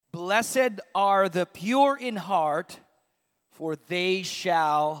Blessed are the pure in heart, for they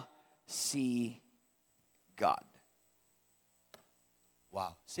shall see God.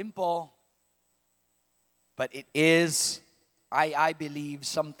 Wow, simple. But it is, I believe,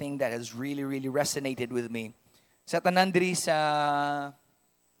 something that has really, really resonated with me. Sa tanan diri sa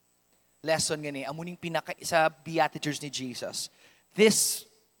lesson gani, amuning pinaka sa Beatitudes ni Jesus. This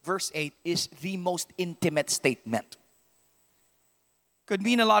verse 8 is the most intimate statement. Could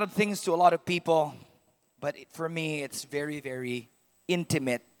mean a lot of things to a lot of people, but for me, it's very, very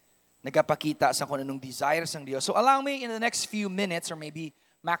intimate. Nagapakita sa kung anong desires ng Diyos. So allow me in the next few minutes or maybe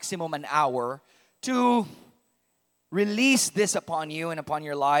maximum an hour to release this upon you and upon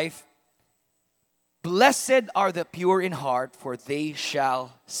your life. Blessed are the pure in heart, for they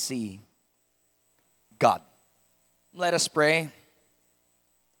shall see God. Let us pray.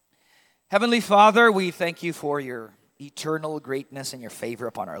 Heavenly Father, we thank you for your eternal greatness and your favor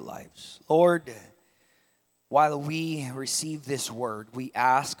upon our lives. Lord, while we receive this word, we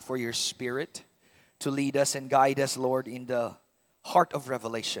ask for your Spirit to lead us and guide us, Lord, in the heart of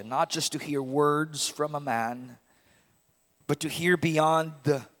revelation. Not just to hear words from a man, but to hear beyond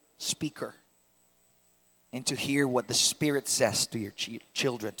the speaker. And to hear what the Spirit says to your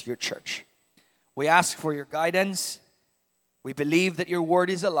children, to your church. We ask for your guidance. We believe that your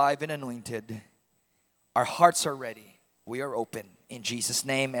word is alive and anointed. Our hearts are ready. We are open. In Jesus'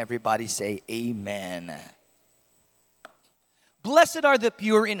 name, everybody say amen. Blessed are the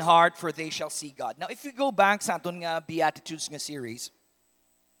pure in heart, for they shall see God. Now, if you go back sa aton nga Beatitudes nga series,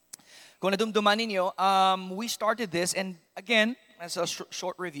 kung nadumduman ninyo, we started this, and again, as a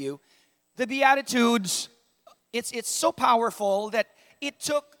short review, the Beatitudes, it's so powerful that it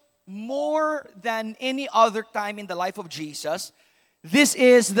took more than any other time in the life of Jesus. This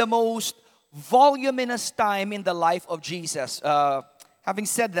is the most voluminous time in the life of Jesus. Having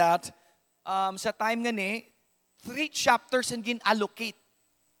said that, sa time nga ni, 3 chapters and gin-allocate.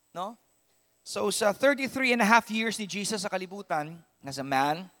 No? So sa 33 and a half years ni Jesus sa kalibutan, as a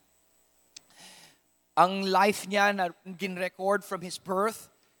man, ang life niya na gin-record from his birth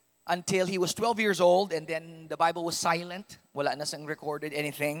until he was 12 years old, and then the Bible was silent. Wala na sang recorded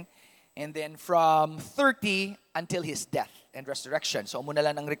anything. And then from 30 until his death and resurrection. So muna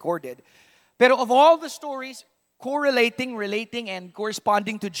lang ang recorded. Pero of all the stories correlating, relating, and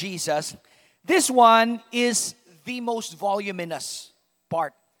corresponding to Jesus, this one is the most voluminous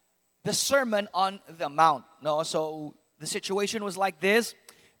part. The Sermon on the Mount. No, so the situation was like this.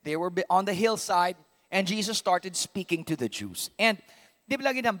 They were on the hillside, and Jesus started speaking to the Jews. And di ba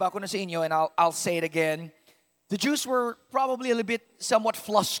lagi namba ko na sa inyo, and I'll say it again. The Jews were probably a little bit somewhat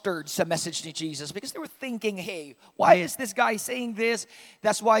flustered sa message ni Jesus because they were thinking, hey, why is this guy saying this?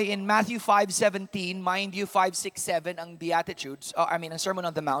 That's why in Matthew 5:17, mind you, 5, 6, 7 ang Beatitudes, ang Sermon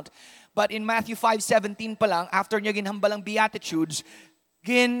on the Mount. But in Matthew 5:17 pa lang, after niya ginhambal ang Beatitudes,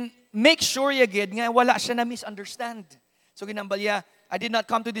 make sure niya nga wala siya na misunderstand. So ginhambal niya, I did not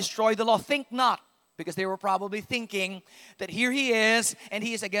come to destroy the law. Think not. Because they were probably thinking that here he is, and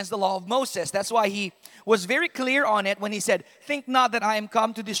he is against the law of Moses. That's why he was very clear on it when he said, think not that I am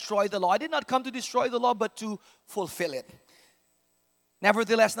come to destroy the law. I did not come to destroy the law, but to fulfill it.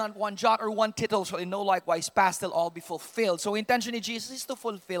 Nevertheless, not one jot or one tittle shall in no likewise pass till all be fulfilled. So intention of Jesus is to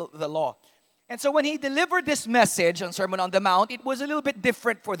fulfill the law. And so when he delivered this message on Sermon on the Mount, it was a little bit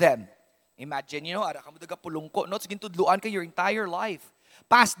different for them. Imagine, ara ka mo daga pulungko, no? Gintudluan ka your entire life.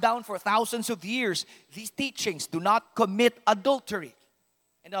 Passed down for thousands of years. These teachings, do not commit adultery.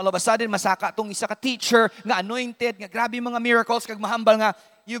 And all of a sudden, masaka itong isa ka teacher, nga anointed, nga grabe mga miracles, kag mahambal nga,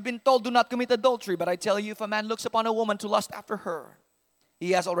 you've been told do not commit adultery. But I tell you, if a man looks upon a woman to lust after her,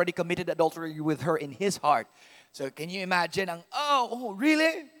 he has already committed adultery with her in his heart. So can you imagine, oh,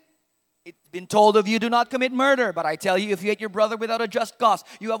 really? It's been told of you, do not commit murder. But I tell you, if you hate your brother without a just cause,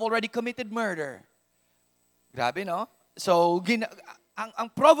 you have already committed murder. Grabe, no? So,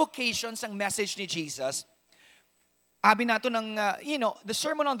 ang provocations ang message ni Jesus, abi nato ng, the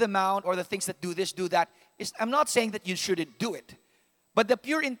Sermon on the Mount or the things that do this, do that, I'm not saying that you shouldn't do it. But the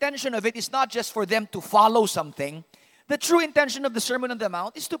pure intention of it is not just for them to follow something. The true intention of the Sermon on the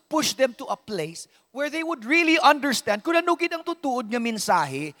Mount is to push them to a place where they would really understand kung ano gid ang tutuod nga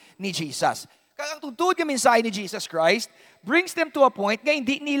mensahe ni Jesus. Kaya ang tutuod nga mensahe ni Jesus Christ brings them to a point nga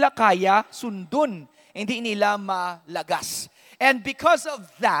hindi nila kaya sundon, hindi nila malagas. And because of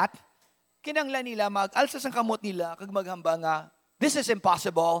that, kinanglan nila mag-alsa sang kamot nila kag maghamba nga, this is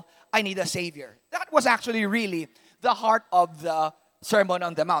impossible, I need a Savior. That was actually really the heart of the Sermon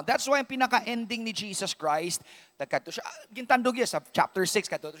on the Mount. That's why ang pinaka-ending ni Jesus Christ, nagkadto siya, gintandog niya sa chapter 6,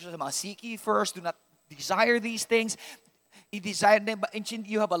 kadto siya sa mga seek ye first, do not desire these things. I-desire na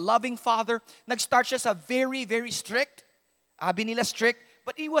you have a loving father. Nag-start siya sa very, very strict. Abi nila strict.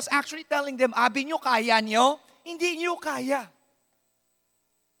 But he was actually telling them, abi nyo kaya nyo? Hindi nyo kaya.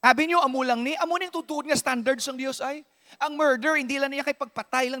 Abi nyo, amo lang ni, amo nang tutuod nga standards ng Diyos ay. Ang murder, hindi lang niya kay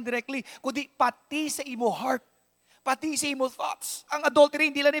pagpatay lang directly, kundi pati sa imo heart. Pati sa imo thoughts. Ang adultery,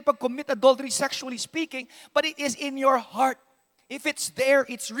 hindi lang niya pag-commit adultery sexually speaking, but it is in your heart. If it's there,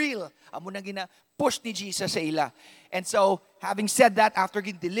 it's real. Amo nang gina-push ni Jesus sa ila. And so, having said that, after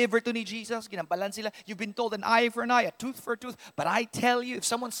delivered to ni Jesus, ginampalan sila, you've been told an eye for an eye, a tooth for a tooth. But I tell you, if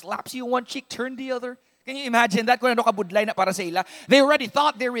someone slaps you on one cheek, turn the other. Can you imagine that? Kung ano kabudlay na para sa ila. They already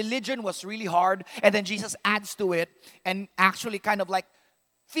thought their religion was really hard. And then Jesus adds to it. And actually kind of like,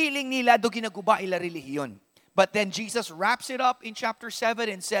 feeling nila do ginaguba ila relihiyon. But then Jesus wraps it up in chapter 7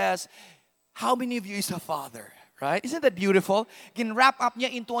 and says, how many of you is a father? Right? Isn't that beautiful? Gin-wrap up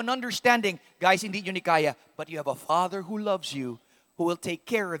niya into an understanding. Guys, hindi nyo ni kaya. But you have a father who loves you, who will take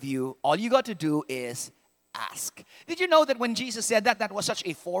care of you. All you got to do is ask. Did you know that when Jesus said that, that was such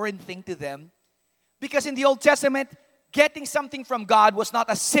a foreign thing to them? Because in the Old Testament, getting something from God was not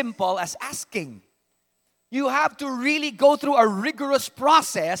as simple as asking. You have to really go through a rigorous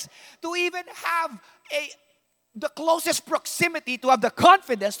process to even have the closest proximity to have the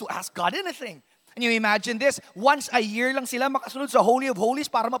confidence to ask God anything. And you imagine this, once a year lang sila makasunod sa Holy of Holies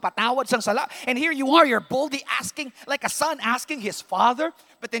para mapatawad sang sala. And here you are, you're boldly asking, like a son asking his father.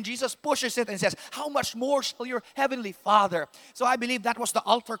 But then Jesus pushes it and says, how much more shall your heavenly Father? So I believe that was the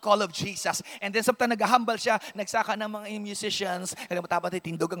altar call of Jesus. And then samtang nagahambal siya, nagsaka ng mga musicians, kaya matapat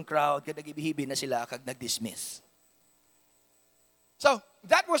tindog ang crowd, kaya nagibihibi na sila kag nag-dismiss. So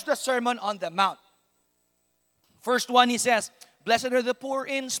that was the Sermon on the Mount. First one, he says, blessed are the poor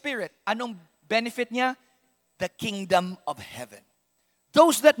in spirit. Anong benefit niya? The kingdom of heaven.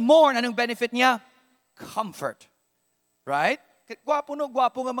 Those that mourn, anong benefit niya? Comfort. Right? Gwapo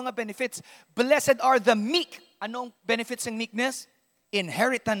nga mga benefits. Blessed are the meek. Anong benefits ng meekness?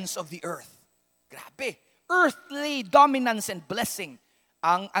 Inheritance of the earth. Grabe. Earthly dominance and blessing.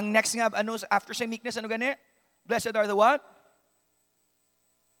 Ang next nga, after sa meekness, ano gani? Blessed are the what?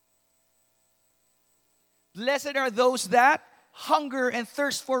 Blessed are those that hunger and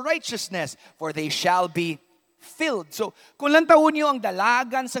thirst for righteousness, for they shall be filled. So, kung lang taon niyo ang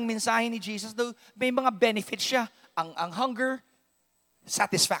dalagan sang mensahe ni Jesus, may mga benefits siya. Ang hunger,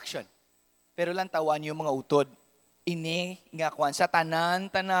 satisfaction. Pero lang tawan niyo mga utod. Ini, nga kwan, sa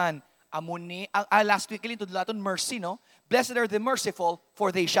tanan, amuni, last week, ilintod mercy, no? Blessed are the merciful,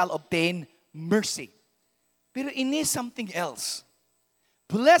 for they shall obtain mercy. Pero ini something else.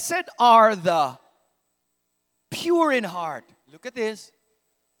 Blessed are the pure in heart. Look at this.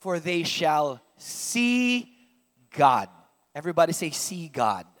 For they shall see God. Everybody say, see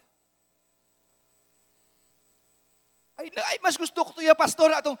God. Ay mas gusto ko to ya,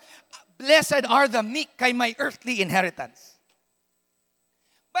 pastor, atong blessed are the meek kay may earthly inheritance.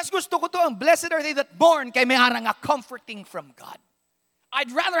 Mas gusto ko to ang blessed are they that mourn kay may arang a comforting from God.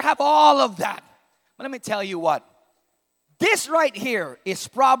 I'd rather have all of that. But let me tell you what. This right here is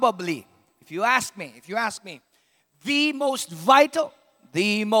probably, if you ask me, the most vital,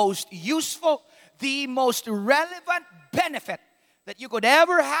 the most useful, the most relevant benefit that you could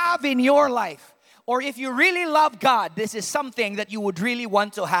ever have in your life. Or if you really love God, this is something that you would really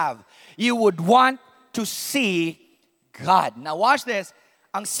want to have. You would want to see God. Now watch this.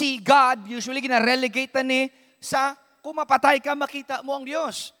 Ang see God, usually gina-relegate ni sa kung mapatay ka, makita mo ang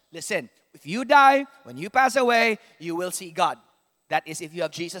Diyos. Listen, if you die, when you pass away, you will see God. That is if you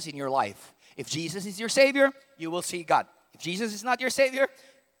have Jesus in your life. If Jesus is your Savior, you will see God. If Jesus is not your Savior,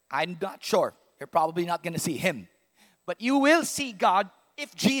 I'm not sure. You're probably not going to see Him. But you will see God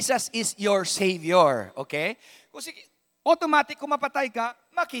if Jesus is your Savior. Okay? Kasi automatic kung mapatay ka,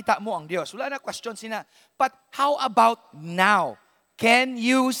 makita mo ang Diyos. Wala na question sina. But how about now? Can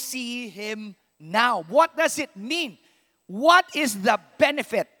you see Him now? What does it mean? What is the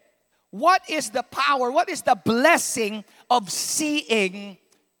benefit? What is the power? What is the blessing of seeing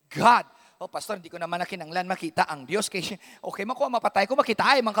God? Oh, pastor, hindi ko naman nakinanglan makita ang Diyos. Okay, makuha mapatay ko, makita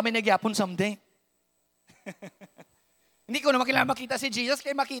ay, man kami nagyapon someday. Hindi ko naman kailangan makita si Jesus,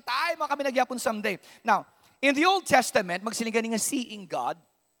 kaya makita ay, man kami nagyapon someday. Now, in the Old Testament, magsilingan nga seeing God,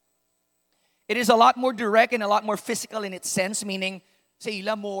 it is a lot more direct and a lot more physical in its sense, meaning, sa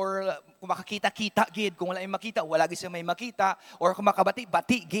ila more, kung makakita-kita, gid. Kung wala yung makita, wala gid siya may makita. Or kung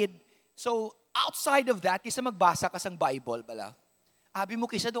makabati-bati, gid. So, outside of that, kisa magbasa ka sang Bible, bala. Abi mo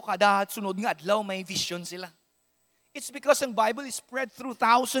kisa do kada sunod nga adlaw may vision sila. It's because ang Bible is spread through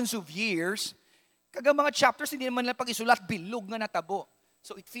thousands of years. Kaga mga chapters hindi naman lang pag-isulat bilog nga natabo.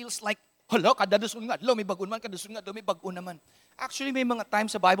 So it feels like Hala, kadadusun nga, may bagun man, kadadusun nga, may bagun naman. Actually, may mga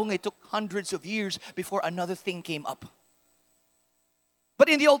times sa Bible nga it took hundreds of years before another thing came up. But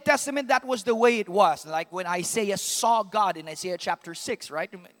in the Old Testament, that was the way it was. Like when Isaiah saw God in Isaiah chapter 6,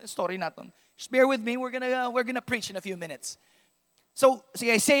 right? Story natin. Just bear with me, we're gonna preach in a few minutes. So, si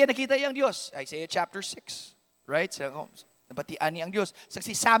Isaiah nakita niya ang Diyos. Isaiah chapter 6, right? So, nabatian niya ang Diyos.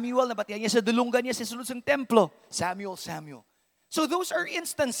 Si Samuel, nabatian niya sa dulungan niya sa sulod ng templo. Samuel. So those are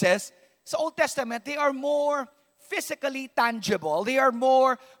instances sa Old Testament, they are more physically tangible. They are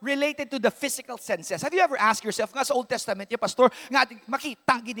more related to the physical senses. Have you ever asked yourself, nga sa Old Testament, pastor, nga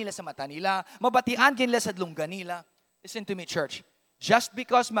makita nila sa mata nila, mabatian nila sa dulungan nila. Listen to me, church. Just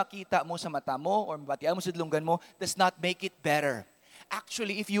because makita mo sa mata mo or mabatian mo sa dulungan mo does not make it better.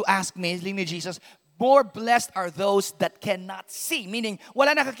 Actually, if you ask me, ni Jesus, more blessed are those that cannot see. Meaning,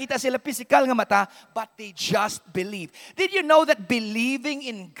 wala nakakita sila physical nga mata, but they just believe. Did you know that believing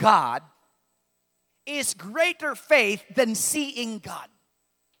in God is greater faith than seeing God?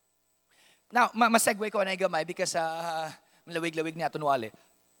 Now, masegue ko na gamay because malawig-lawig niya tunwali.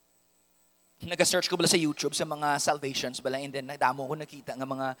 Nag-search ko bala sa YouTube sa mga salvations bala, and then nadamo ko nakita ng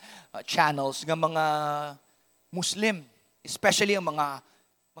mga channels ng mga Muslim, especially ang mga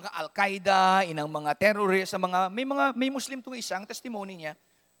Al-Qaeda, inang mga terrorists, may Muslim tong isang testimony niya.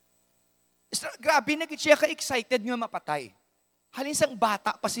 Grabe, siya ka-excited nga mapatay. Halinsang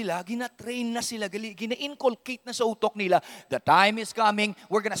bata pa sila, gina-train na sila, gina-inculcate na sa utok nila, the time is coming,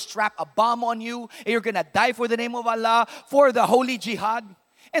 we're gonna strap a bomb on you, and you're gonna die for the name of Allah, for the holy jihad.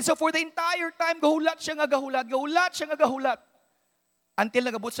 And so for the entire time, gahulat siya nga. Until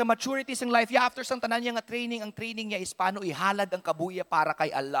nagabot sa maturity ng life, after sang tanan niya nga training, ang training niya is paano ihalad ang kabuya para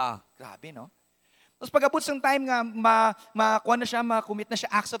kay Allah. Grabe, no? Tapos pagabot sang time nga, makumit na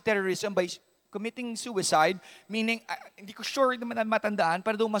siya acts of terrorism by committing suicide, meaning, hindi ko sure naman matandaan,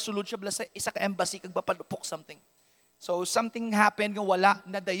 para daw masulod siya sa isa ka embassy, kagpapalupok something. So something happened, nga wala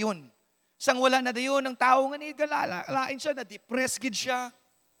na dayon. Sang wala na dayon, ang tao nga lain siya, na-depress gid siya.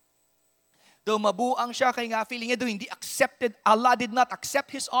 Though mabuang siya, kaya nga feeling niya, though hindi accepted, Allah did not accept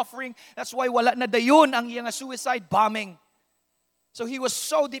his offering. That's why wala na dayon ang iyang suicide bombing. So he was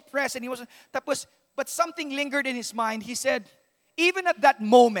so depressed, and but something lingered in his mind. He said, even at that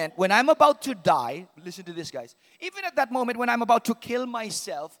moment when I'm about to die, listen to this, guys. Even at that moment when I'm about to kill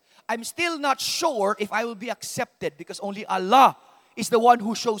myself, I'm still not sure if I will be accepted because only Allah is the one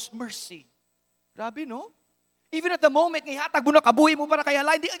who shows mercy. Grabe, no? Even at the moment, ihatag mo na kabuhi mo para kay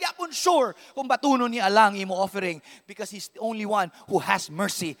Allah, hindi ka po sure kung batuno ni Allah ang imo offering because He's the only one who has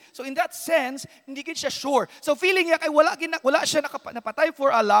mercy. So in that sense, hindi ka siya sure. So feeling niya kay wala siya napatay for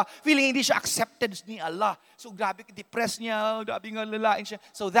Allah, feeling hindi siya accepted ni Allah. So grabe, depressed niya, grabe nga lalain siya.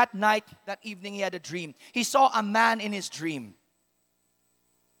 So that night, that evening, he had a dream. He saw a man in his dream.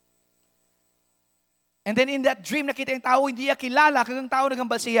 And then in that dream, nakita yung tao, hindi niya kilala, kung ang tao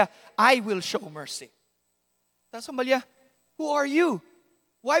nagambal siya, I will show mercy. Tapos sabi niya, who are you?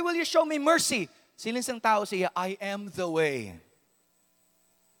 Why will you show me mercy? Silins ang tao siya, I am the way.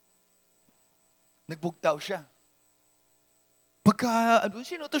 Nagbugtaw siya.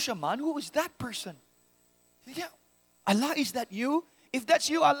 Sino to siya man? Who is that person? Siya, Allah, is that you? If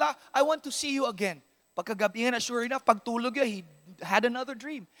that's you, Allah, I want to see you again. Pagkagabi nga na, sure enough, pagtulog niya, he had another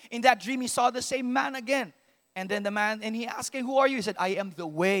dream. In that dream, he saw the same man again. And then the man, and he asked him, who are you? He said, I am the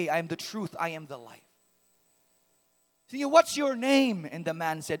way, I am the truth, I am the life. Sige, what's your name? And the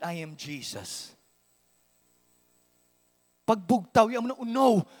man said, I am Jesus. Pagbugtaw niya,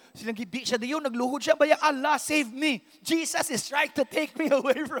 no. Silang gibi siya dayon, nagluhod siya, baya, Allah, save me. Jesus is trying to take me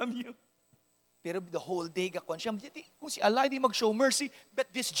away from you. Pero the whole day, kakon siya, kung si Allah hindi mag-show mercy, but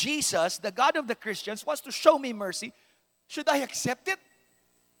this Jesus, the God of the Christians, wants to show me mercy, should I accept it?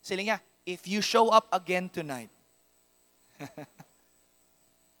 Sila niya, if you show up again tonight,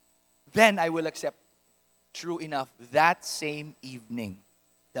 then I will accept. True enough, that same evening,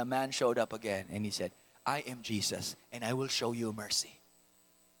 the man showed up again and he said, I am Jesus and I will show you mercy.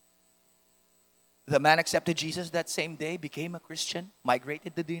 The man accepted Jesus that same day, became a Christian,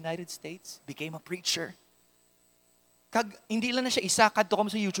 migrated to the United States, became a preacher. Hindi lang na siya isa, kadto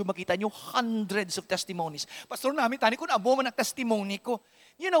ko sa YouTube, makita niyo hundreds of testimonies. Pastor namin, tani ko na amo man ang testimony ko.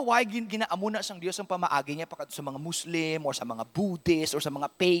 You know why ginaamo na sang Diyos ang pamaagi niya sa mga Muslim or sa mga Buddhist or sa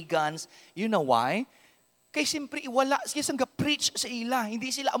mga pagans? You know why? Kaya siyempre, wala siya sang ga-preach sa ila. Hindi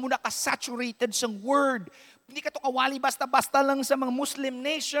sila amo na ka-saturated sang word. Hindi ka to kawali basta-basta lang sa mga Muslim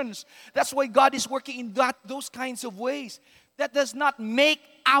nations. That's why God is working in those kinds of ways. that does not make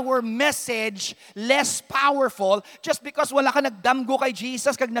our message less powerful just because wala ka nagdamgo kay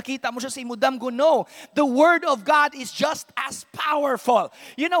Jesus kag nakita mo siya sa imo damgo. No. The Word of God is just as powerful.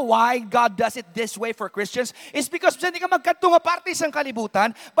 You know why God does it this way for Christians? It's because hindi ka magkadto nga parte sa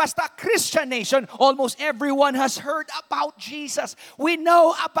kalibutan, basta Christian nation, almost everyone has heard about Jesus. We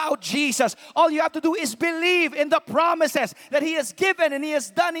know about Jesus. All you have to do is believe in the promises that He has given and He has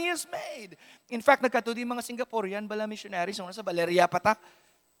done, He has made. In fact, nagkatudi mga Singaporean bala missionaries sa Valeria Patak.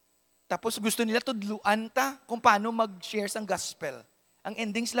 Tapos gusto nila tudluan ta kung paano mag-share sang gospel. Ang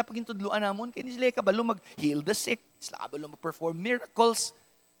ending sila paging tudluan namon, kaya sila kabalo mag-heal the sick, sila kabalo mag-perform miracles.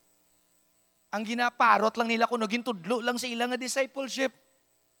 Ang ginaparot lang nila kung naging tudlo lang sa ilang discipleship.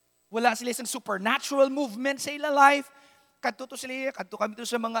 Wala sila isang supernatural movement sa ilang life. Kadto kami to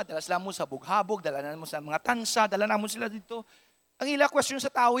sa mga, dala sila mo sa bughabog, dala na mo sa mga tansa, dala na mo sila dito. Ang ilang question sa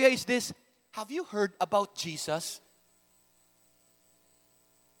tao is this: have you heard about Jesus?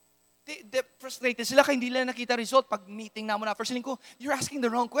 De frustrated sila kaya hindi nila nakita result. Pag meeting namin na first ko, you're asking the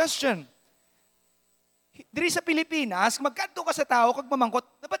wrong question. Diri sa Pilipinas, magkadto ka sa tao, kag mamangkot,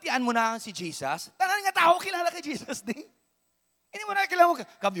 nabatian mo na si Jesus? Tanan nga tao kilala kay Jesus din. Hindi mo na kilala mo,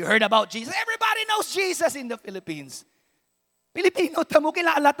 have you heard about Jesus? Everybody knows Jesus in the Philippines. Pilipino, tamo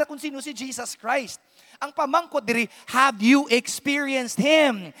kilala ta kung sino si Jesus Christ. Ang pamangkot diri, have you experienced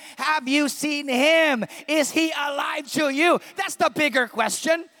Him? Have you seen Him? Is He alive to you? That's the bigger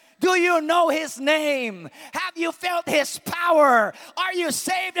question. Do you know His name? Have you felt His power? Are you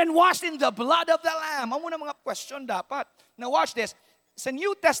saved and washed in the blood of the Lamb? Ang muna mga question dapat. Now watch this. Sa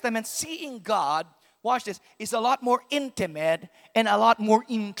New Testament, seeing God, watch this, is a lot more intimate and a lot more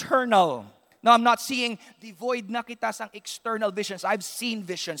internal. Now, I'm not seeing devoid na kita sang external visions. I've seen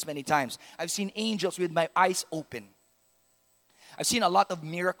visions many times. I've seen angels with my eyes open. I've seen a lot of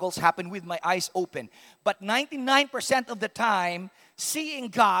miracles happen with my eyes open. But 99% of the time, seeing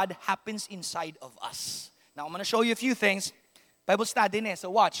God happens inside of us. Now, I'm going to show you a few things. Bible study na.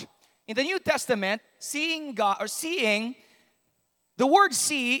 So watch. In the New Testament, seeing God, or seeing, the word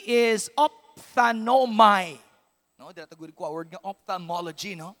see is ophthalmomai. No, dinataguri ko ang word nga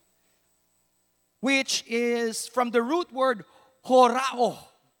ophthalmology, no? Which is from the root word horao.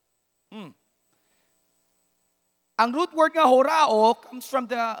 Ang root word nga horao comes from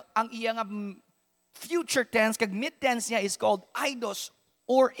ang iyang future tense, kag mid tense niya is called eidos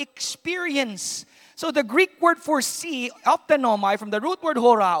or experience. So the Greek word for see, ophthalmomai, from the root word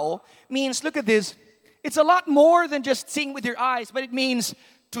horao, means, look at this, it's a lot more than just seeing with your eyes, but it means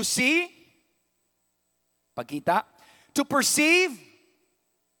to see, pagkita, to perceive,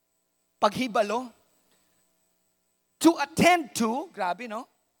 paghibalo, to attend to, grabe no?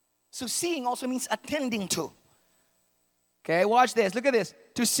 So seeing also means attending to. Okay, watch this. Look at this.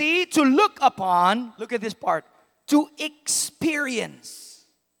 To see, to look upon, look at this part. To experience,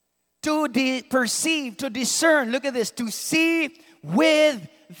 to perceive, to discern. Look at this. To see with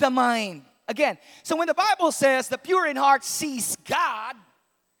the mind. Again, so when the Bible says the pure in heart sees God,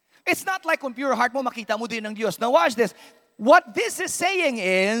 it's not like kung pure heart mo, makita mo din ng Diyos. Now watch this. What this is saying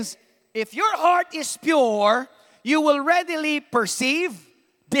is, if your heart is pure, you will readily perceive,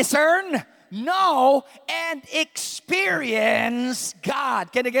 discern, know, and experience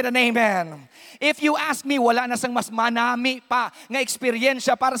God. Can I get an amen? If you ask me, wala na sang mas manami pa nga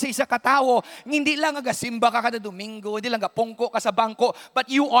eksperyensya para sa isa katao. Hindi lang agasimba ka kada Domingo, hindi lang gapongko ka sa bangko, but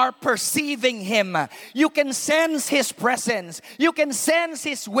you are perceiving Him. You can sense His presence. You can sense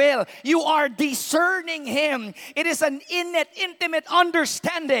His will. You are discerning Him. It is an intimate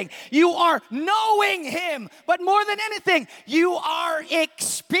understanding. You are knowing Him. But more than anything, you are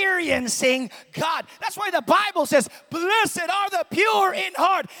experiencing God. That's why the Bible says, blessed are the pure in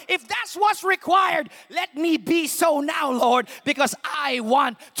heart. If that's what's required, let me be so now, Lord, because I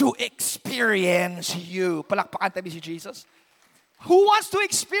want to experience you. Palakpakan tabi si Jesus. Who wants to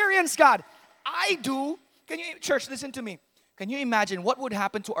experience God? I do. Can you, church, listen to me. Can you imagine what would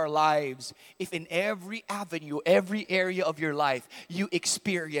happen to our lives if in every avenue, every area of your life, you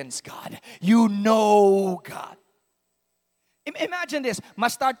experience God? You know God. Imagine this.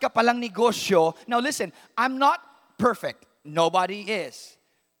 Mastart ka palang negosyo. Now listen, I'm not perfect. Nobody is.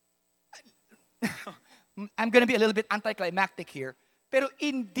 I'm gonna be a little bit anticlimactic here. Pero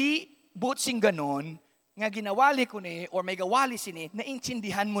hindi butsing ganon nga ginawali ko ni or may gawali sini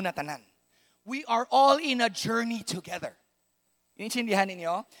naintindihan mo na tanan. We are all in a journey together. Naintindihan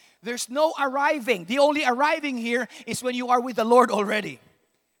ninyo? There's no arriving. The only arriving here is when you are with the Lord already.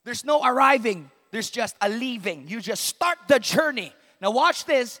 There's no arriving. There's just a leaving. You just start the journey. Now watch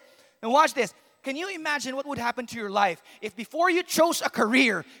this. Can you imagine what would happen to your life if before you chose a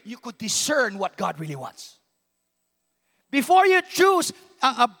career, you could discern what God really wants? Before you choose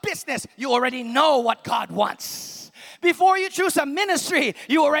a business, you already know what God wants. Before you choose a ministry,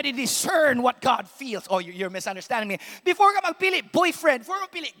 you already discern what God feels. Oh, you're misunderstanding me. Before ka magpili boyfriend, before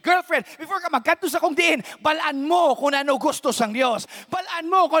magpili girlfriend, before ka magkanto sa kung diin, balaan mo kung ano gusto sang Diyos. Balaan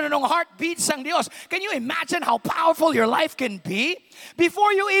mo kung anong heartbeat sang Diyos. Can you imagine how powerful your life can be?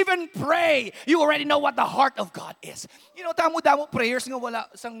 Before you even pray, you already know what the heart of God is. You know, damo-damo prayers nga wala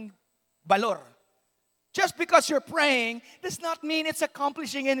sang balor. Just because you're praying does not mean it's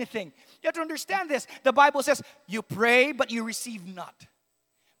accomplishing anything. You have to understand this. The Bible says, you pray but you receive not.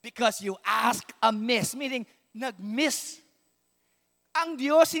 Because you ask amiss. Meaning, nag-miss. Ang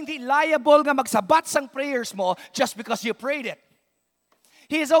Diyos hindi liable nga magsabat sang prayers mo just because you prayed it.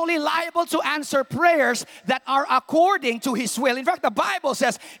 He is only liable to answer prayers that are according to His will. In fact, the Bible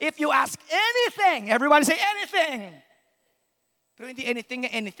says, if you ask anything, everyone say anything. Pero hindi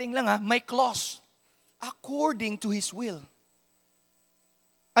anything lang may clause. According to His will.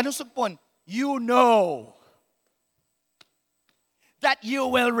 Anong sugpon? You know that you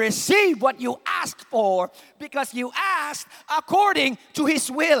will receive what you asked for because you asked according to His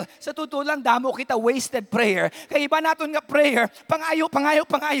will. Sa totoo lang, damo kita wasted prayer. Kaya iba natin nga prayer,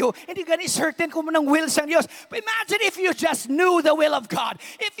 pangayo. Hindi gani certain kung anong will sang Diyos. But imagine if you just knew the will of God.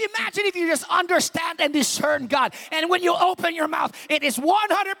 Imagine if you just understand and discern God. And when you open your mouth, it is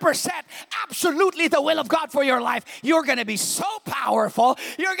 100% absolutely the will of God for your life. You're going to be so powerful.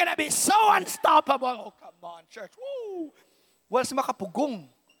 You're going to be so unstoppable. Oh, come on, church. Woo! Wala sa makapugong.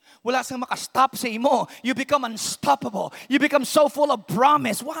 Wala sa makastop sa imo. You become unstoppable. You become so full of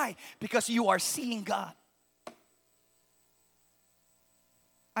promise. Why? Because you are seeing God.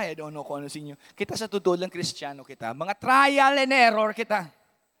 I don't know kung ano sa inyo. Kita sa totoo lang Kristiyano kita. Mga trial and error kita.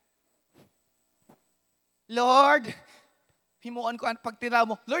 Lord, himuan ko ang pagtira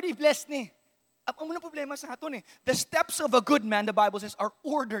mo. Lord, i-bless ni. Ang muna problema sa atin The steps of a good man, the Bible says, are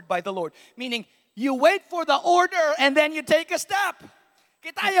ordered by the Lord. Meaning, you wait for the order and then you take a step.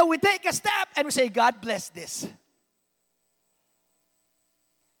 Kitayo, we take a step and we say, God bless this.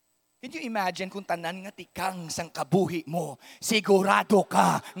 Can you imagine kung tanan nga tikang sang kabuhi mo, sigurado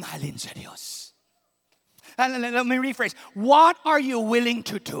ka ngalin sa Diyos. Let me rephrase. What are you willing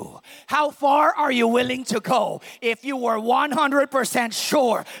to do? How far are you willing to go if you were 100%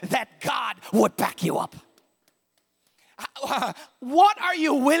 sure that God would back you up? What are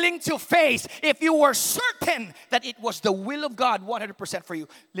you willing to face if you were certain that it was the will of God 100% for you?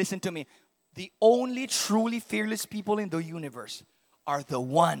 Listen to me. The only truly fearless people in the universe are the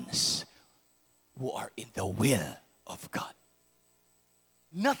ones who are in the will of God.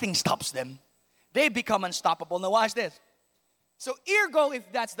 Nothing stops them. They become unstoppable. Now watch this. So ergo, if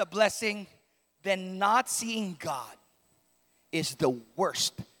that's the blessing, then not seeing God is the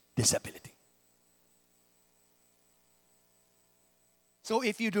worst disability. So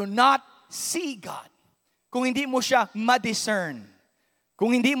if you do not see God, kung hindi mo siya ma-discern,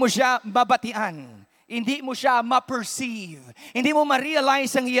 kung hindi mo siya mabatian, hindi mo siya ma-perceive, hindi mo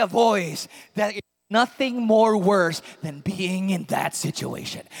ma-realize ang iya voice, that is nothing more worse than being in that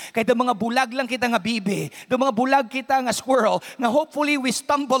situation. Kaya the mga bulag lang kita nga bibi, the mga bulag kita nga squirrel, na hopefully we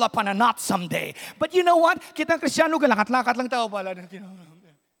stumble upon a knot someday. But you know what? Kitang Kristiyano, lakat-lakat lang tao pala.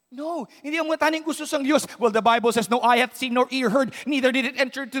 No, hindi ang mga taning gusto sang Diyos. Well, the Bible says, no eye hath seen nor ear heard, neither did it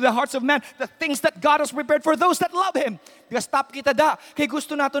enter to the hearts of man, the things that God has prepared for those that love Him. Because stop kita da. Kay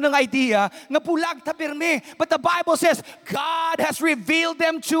gusto nato ng idea, nga pulag ta pirme. But the Bible says, God has revealed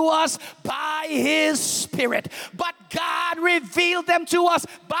them to us by His Spirit. But God revealed them to us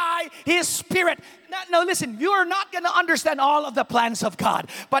by His Spirit. Now listen, you are not going to understand all of the plans of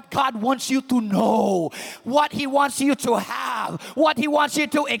God. But God wants you to know what He wants you to have, what He wants you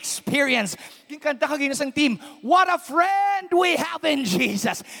to experience. Kanta kagina sang team, what a friend we have in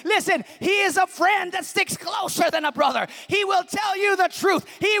Jesus. Listen, He is a friend that sticks closer than a brother. He will tell you the truth.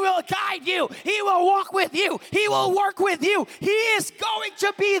 He will guide you. He will walk with you. He will work with you. He is going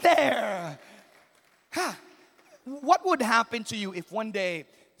to be there. What would happen to you if one day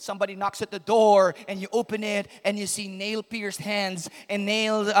somebody knocks at the door and you open it and you see nail-pierced hands and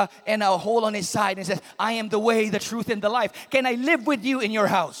nails and a hole on his side and says, I am the way, the truth, and the life. Can I live with you in your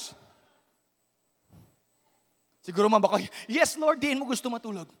house? Siguro man baka, yes Lord, diin mo gusto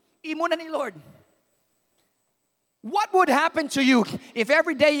matulog. Imo na ni Lord. What would happen to you if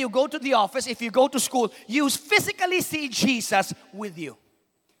every day you go to the office, if you go to school, you physically see Jesus with you?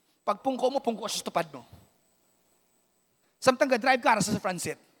 Pag pungko mo, pungko sa tupad mo. Samtang drive ka sa front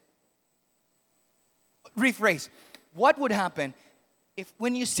seat. Rephrase. What would happen if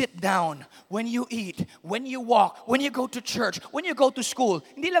when you sit down, when you eat, when you walk, when you go to church, when you go to school,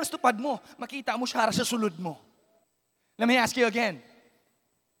 hindi lang sa tupad mo, makita mo siya sa sulod mo. Let me ask you again.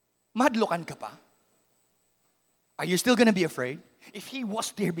 Madlokan ka pa? Are you still gonna be afraid? If He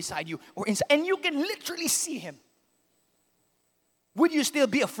was there beside you or inside, and you can literally see Him, would you still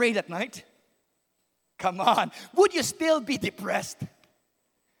be afraid at night? Come on. Would you still be depressed?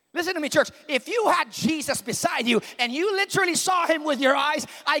 Listen to me, church. If you had Jesus beside you and you literally saw Him with your eyes,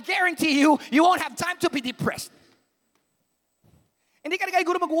 I guarantee you, you won't have time to be depressed. Hindi ka na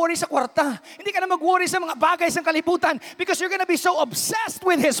siguro mag-worry sa kwarta. Hindi ka na mag-worry sa mga bagay sa kalibutan because you're gonna be so obsessed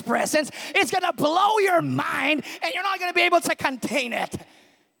with His presence, it's gonna blow your mind and you're not gonna be able to contain it.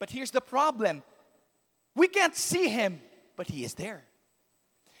 But here's the problem. We can't see Him, but He is there.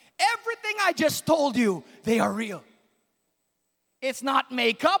 Everything I just told you, they are real. It's not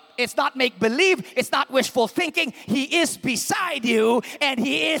makeup, it's not make-believe, it's not wishful thinking. He is beside you and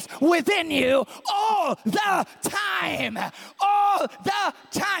He is within you all the time. All the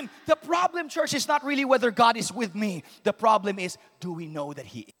time. The problem, church, is not really whether God is with me. The problem is, do we know that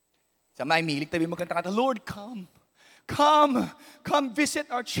He is? Sa may milik tabi magkanta, Lord, come. Come visit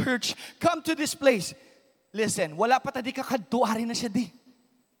our church. Come to this place. Listen, wala pa tadi kakadtuari na siya di.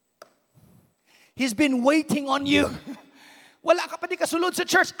 He's been waiting on you. Wala ka pa di kasulod sa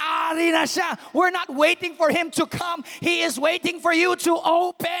church, ari na siya. We're not waiting for Him to come. He is waiting for you to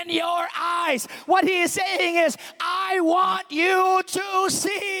open your eyes. What He is saying is, I want you to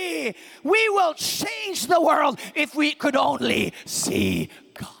see. We will change the world if we could only see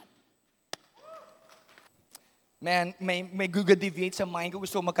God. Man, may guga-deviate sa mind ko.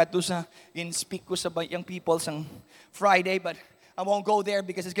 Gusto magkatu sa in-speak ko sa young people sa Friday, but I won't go there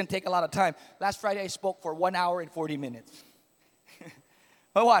because it's going to take a lot of time. Last Friday, I spoke for 1 hour and 40 minutes.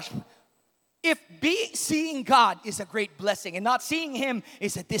 But watch. If seeing God is a great blessing and not seeing Him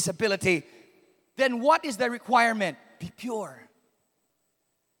is a disability, then what is the requirement? Be pure.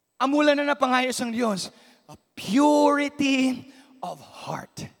 Amula na napangayos ang Diyos. A purity of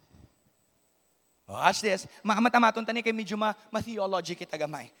heart. Watch this. Makamatamaton tani kay medyo ma-theology kita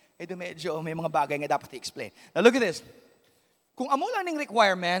gamay. Ito medyo may mga bagay nga dapat i-explain. Now look at this. Kung amula ning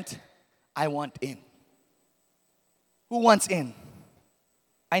requirement, I want in. Who wants in?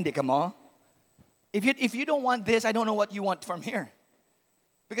 Ay, hindi ka mo. If you don't want this, I don't know what you want from here.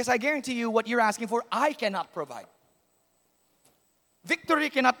 Because I guarantee you, what you're asking for, I cannot provide. Victory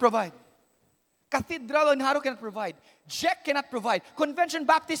cannot provide. Cathedral and Haro cannot provide. JEC cannot provide. Convention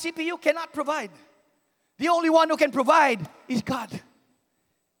Baptist CPU cannot provide. The only one who can provide is God.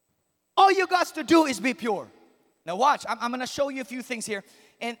 All you got to do is be pure. Now watch, I'm going to show you a few things here.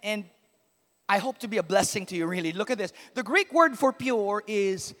 And I hope to be a blessing to you, really. Look at this. The Greek word for pure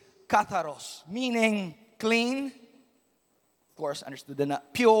is katharos, meaning clean. Of course, understood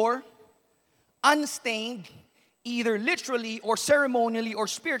that. Pure, unstained, either literally or ceremonially or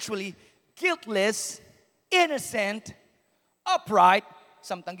spiritually, guiltless, innocent, upright.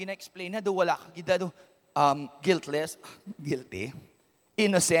 Samtang gina-explain na do wala ka gida do. Guiltless, guilty.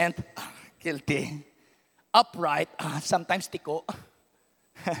 Innocent, guilty. Upright, sometimes tiko.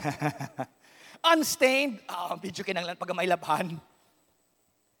 Unstained, medyo kinanglan pag may labhan.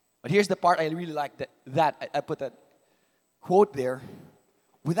 But here's the part I really like that I put a quote there.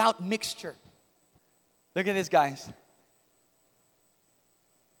 Without mixture. Look at this, guys.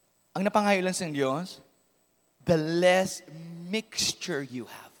 Ang napangayo lang sa Diyos, the less mixture you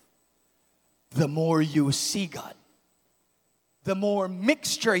have, the more you see God. The more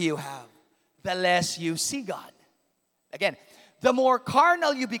mixture you have, the less you see God. Again, the more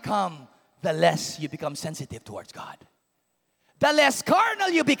carnal you become, the less you become sensitive towards God. The less carnal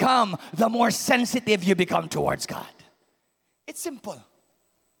you become, the more sensitive you become towards God. It's simple.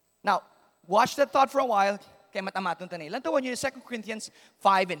 Now, watch that thought for a while. Kaya matamaton tanay. Lantawan nyo 2 Corinthians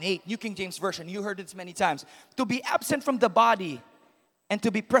 5 and 8, New King James Version. You heard it many times. To be absent from the body and to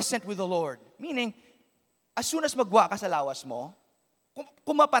be present with the Lord. Meaning, as soon as magwa ka sa lawas mo,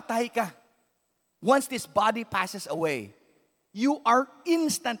 kumapatay ka. Once this body passes away, you are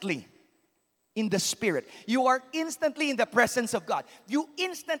instantly in the Spirit. You are instantly in the presence of God. You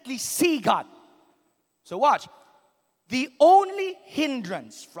instantly see God. So watch. The only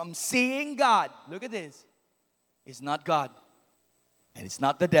hindrance from seeing God, look at this, is not God. And it's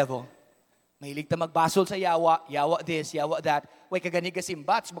not the devil. Mahilig ta magbasol sa yawa, yawa this, yawa that. Way kagani ka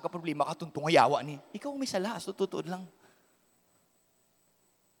simbats, maka problema ka tuntong yawa ni. Ikaw may sala, so tutuod lang.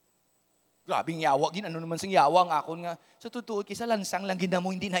 Grabing yawa, gin ano naman sang yawa ang akon nga. Sa tutuod, kisa lansang lang gid na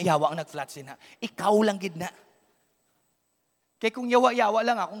mo, hindi na yawa ang nag-flat sina. Ikaw lang gid na. Kaya kung yawa-yawa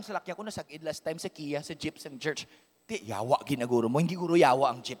lang akong salakya ko na sagid last time sa Kia, sa jeep, sa church. Di, yawa ginaguro mo, hindi guro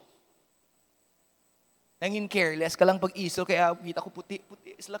yawa ang jeep. Nangin careless ka lang pag iso, kaya kita ko puti,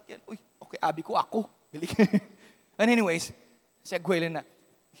 salakyan. Uy, okay, abi ko ako. And anyways, segue lang na.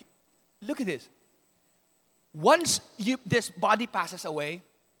 Look at this. Once this body passes away,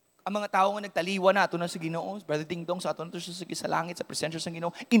 ang mga tao nga nagtaliwa na ato na sa Ginoo, Brother Ding Dong, sa ato na sa langit, sa presensya sa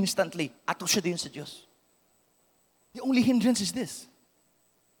Ginoo, instantly, ato siya din sa Diyos. The only hindrance is this.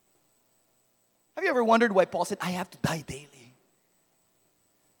 Have you ever wondered why Paul said, I have to die daily?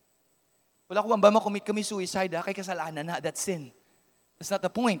 Wala ko ba makomit kami suicide, kay kasalanan na, that's sin. That's not the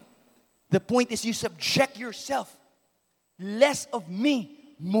point. The point is you subject yourself. Less of me,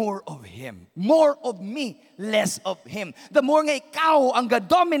 more of Him. More of me, less of Him. The more nga ikaw ang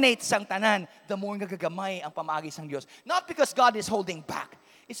ga-dominate sang tanan, the more nga gagamay ang pamaagi sang Diyos. Not because God is holding back.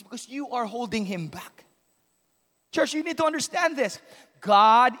 It's because you are holding Him back. Church, you need to understand this.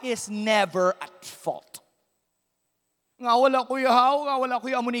 God is never at fault. Nga wala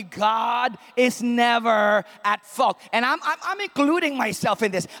kuya amuni. God is never at fault. And I'm including myself in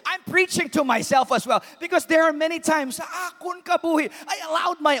this. I'm preaching to myself as well. Because there are many times, sa akon kabuhi, I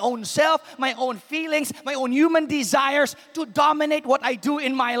allowed my own self, my own feelings, my own human desires to dominate what I do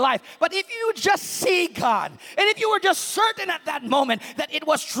in my life. But if you just see God, and if you were just certain at that moment that it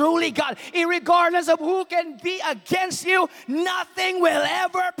was truly God, regardless of who can be against you, nothing will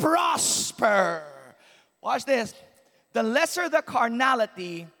ever prosper. Watch this. The lesser the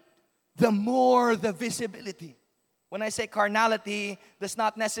carnality, the more the visibility. When I say carnality, does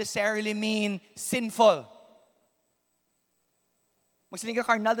not necessarily mean sinful. Magsaling ka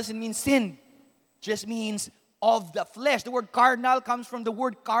carnal doesn't mean sin. Just means of the flesh. The word carnal comes from the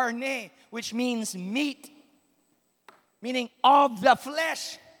word carne, which means meat. Meaning of the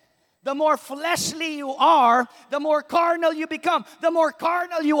flesh. The more fleshly you are, the more carnal you become. The more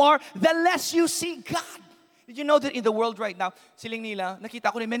carnal you are, the less you see God. Did you know that in the world right now, siling nila,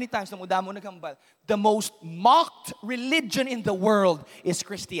 nakita ko na many times nang udamo naghambal, the most mocked religion in the world is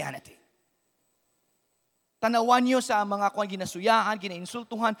Christianity. Tanawan nyo sa mga kung ginasuyaan,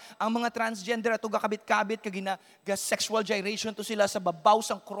 ginainsultuhan, ang mga transgender ato gakabit-kabit, sexual gyration to sila sa babaw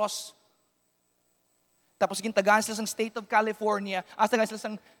sang cross. Tapos gintagaan sila sang state of California, tagaan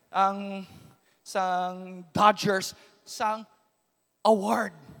sila sang Dodgers, sang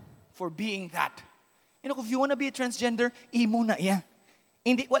award for being that. You know, if you wanna be a transgender, imo na iya.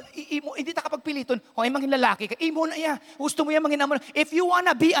 Hindi ta kapagpiliton, ay mangin lalaki ka, imo na iya. Gusto mo yan mangin amo. If you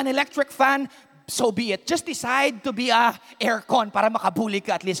wanna be an electric fan, so be it. Just decide to be a aircon para makabuli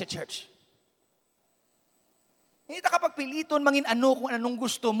ka at least at church. Hindi ta kapagpiliton mangin ano kung anong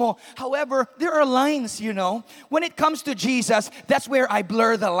gusto mo. However, there are lines, you know. When it comes to Jesus, that's where I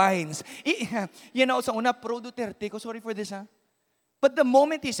blur the lines. You know, sa una, pro Duterte ko, sorry for this But the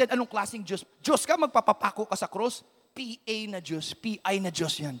moment he said, anong klaseng Diyos? Diyos ka, magpapapako ka sa cross? P.A. na Diyos, P.I. na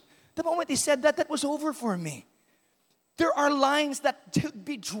Diyos yan. The moment he said that was over for me. There are lines that should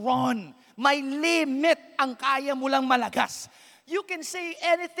be drawn. May limit ang kaya mo lang malagas. You can say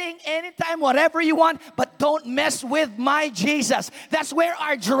anything, anytime, whatever you want, but don't mess with my Jesus. That's where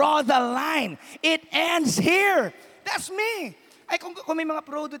I draw the line. It ends here. That's me. Ay, kung may mga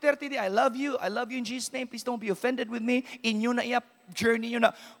pro Duterte, I love you in Jesus' name, please don't be offended with me. Inyo na journey nyo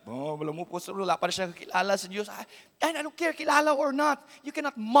na, wala mo po, wala pa na siya kilala sa Diyos. I don't care, kilala or not. You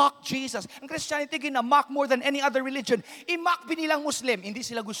cannot mock Jesus. Ang Christianity, gina-mock more than any other religion. I-mock binilang Muslim, hindi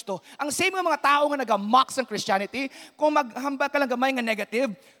sila gusto. Ang same mga tao nga nag-mock sa Christianity, kung maghambal ka lang gamay nga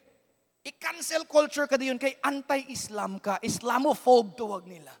negative, i-cancel culture ka diyon kay anti-Islam ka. Islamophobe tuwag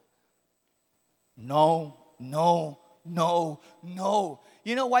nila. No.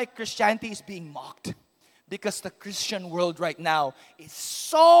 You know why Christianity is being mocked? Because the Christian world right now is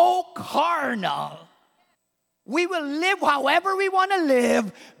so carnal. We will live however we want to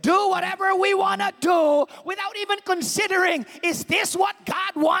live, do whatever we want to do, without even considering, is this what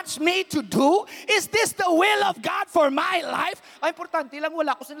God wants me to do? Is this the will of God for my life? Ay, importante lang,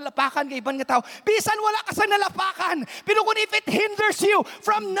 wala ko sa nalapakan kay ibang nga tao. Bisan wala ka sa nalapakan. Pero kung if it hinders you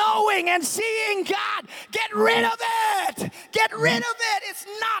from knowing and seeing God, get rid of it. Get rid of it. It's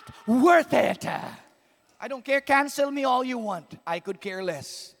not worth it. I don't care, cancel me all you want. I could care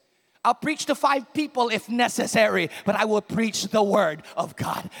less. I'll preach to 5 people if necessary, but I will preach the Word of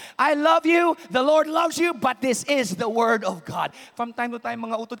God. I love you, the Lord loves you, but this is the Word of God. From time to time,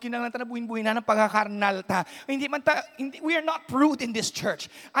 mga utod kinahanglan ta na buhin-buhin na ng pagkakarnal ta. We are not prude in this church.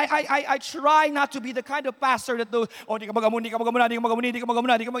 I try not to be the kind of pastor that do, di ka magamuni, di ka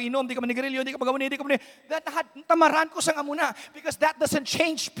mag-inom, di ka manigarilyo, di ka magamuni. That tamaran ko sang amuna, because that doesn't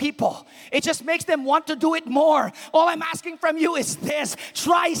change people. It just makes them want to do it more. All I'm asking from you is this: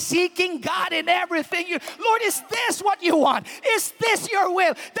 try seeking seeking God in everything. Lord, is this what you want? Is this your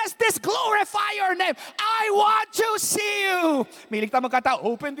will? Does this glorify your name? I want to see you. Milig tayo magkata,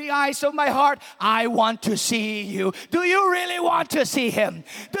 open the eyes of my heart. I want to see you. Do you really want to see Him?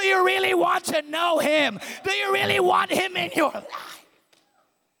 Do you really want to know Him? Do you really want Him in your life?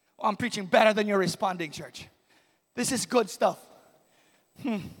 Oh, I'm preaching better than you're responding, church. This is good stuff.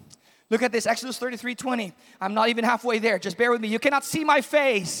 Look at this, Exodus 33:20. I'm not even halfway there. Just bear with me. You cannot see my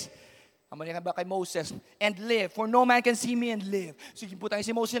face. Amali ba kay Moses, and live. For no man can see me and live. So you put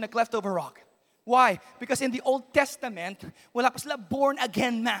si Moses in a cleft of a rock. Why? Because in the Old Testament, wala pa sila born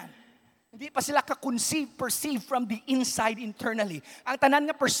again man. Hindi pa sila ka-conceive, perceive from the inside internally. Ang tanan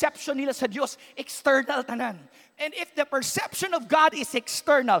nga perception nila sa Diyos, external tanan. And if the perception of God is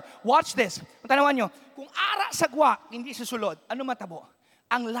external, watch this. Tanawan nyo, kung ara sa gwa, hindi susulod, ano matabo?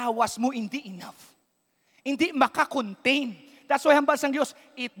 Ang lawas mo hindi enough. Hindi makakontain. That's why hambal sang Diyos,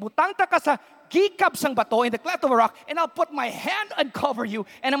 itbutang ta ka sa gikab sang bato in the cleft of a rock, and I'll put my hand and cover you,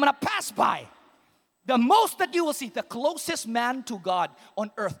 and I'm gonna pass by. The most that you will see, the closest man to God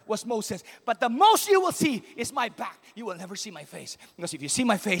on earth was Moses. But the most you will see is my back. You will never see my face. Because if you see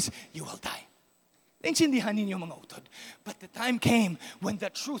my face, you will die. Naintindihan ninyo mga utod. But the time came when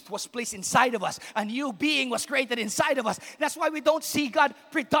the truth was placed inside of us. A new being was created inside of us. That's why we don't see God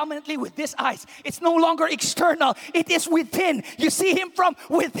predominantly with these eyes. It's no longer external. It is within. You see Him from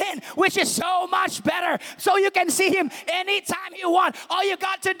within, which is so much better. So you can see Him anytime you want. All you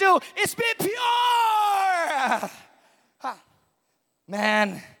got to do is be pure.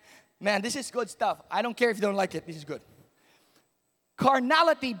 Man, this is good stuff. I don't care if you don't like it. This is good.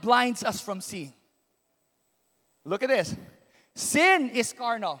 Carnality blinds us from seeing. Look at this. Sin is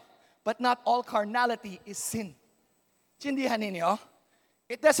carnal, but not all carnality is sin. Tindihan ninyo?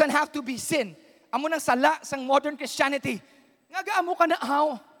 It doesn't have to be sin. Amo nang sala sang modern Christianity. Ngagaamo ka na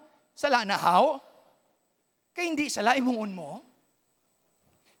how? Sala na how? Kaya hindi sala imungon mo.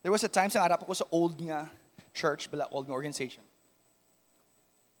 There was a time sa harap ako sa old nga church, bala old nga organization.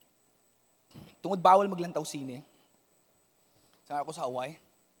 Tungod bawal maglantaw sine. Sa ako sa Hawaii.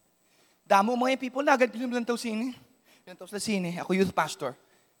 Damo mga people na agad pinaglantaw sine. Lantaw sa sine. Ako youth pastor.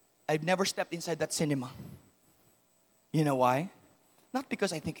 I've never stepped inside that cinema. You know why? Not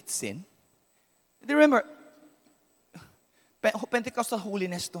because I think it's sin. Remember, Pentecostal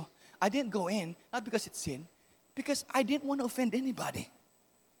holiness to. I didn't go in, not because it's sin, because I didn't want to offend anybody.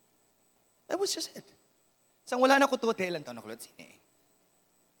 That was just it. Sang wala na ko to, lantaw na ko sa sine.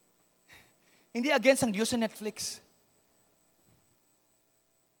 Hindi against ang Diyos sa Netflix.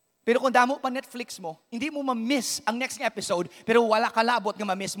 Pero kung damo pa Netflix mo, hindi mo ma-miss ang next episode, pero wala kalabot nga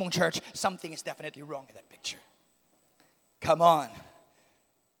ma-miss mong church, something is definitely wrong in that picture. Come on.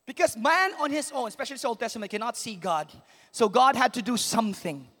 Because man on his own, especially the Old Testament, cannot see God. So God had to do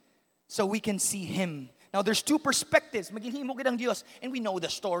something so we can see Him. Now there's two perspectives. Maghihimog ang Diyos. And we know the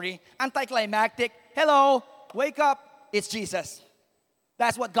story. Anticlimactic. Hello, wake up. It's Jesus.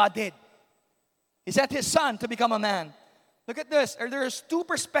 That's what God did. He sent His Son to become a man. Look at this. There's two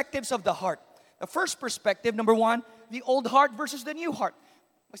perspectives of the heart. The first perspective, number one, the old heart versus the new heart.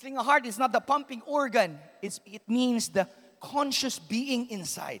 Masling a heart is not the pumping organ. It means the conscious being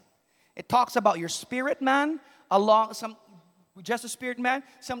inside. It talks about your spirit man, just a spirit man.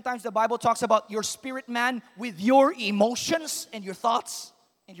 Sometimes the Bible talks about your spirit man with your emotions and your thoughts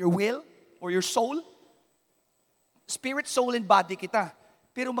and your will or your soul. Spirit, soul, and body kita.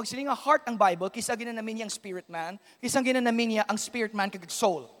 Pero magsiling ang heart ang Bible, kisa ginanamin niya ang spirit man, kisa ginanamin niya ang spirit man kag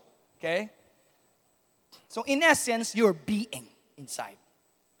soul. Okay? So in essence, your being inside.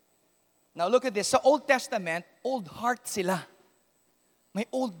 Now look at this. Sa Old Testament, old heart sila. May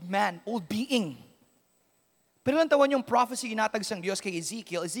old man, old being. Pero lang tawan yung prophecy ginatag sang Diyos kay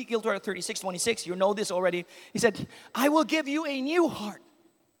Ezekiel. Ezekiel 36:26, you know this already. He said, I will give you a new heart.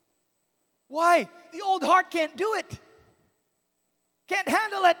 Why? The old heart can't do it. Can't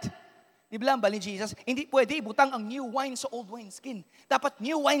handle it. Di ba lang ba ni Jesus? Hindi pwede butang ang new wine sa old wine skin. Dapat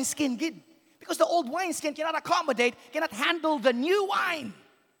new wine skin gid. Because the old wine skin cannot accommodate, cannot handle the new wine.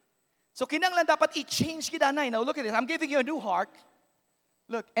 So kinanglan dapat i-change gid anay. Now look at this. I'm giving you a new heart.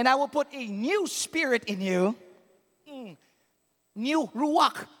 Look, and I will put a new spirit in you. New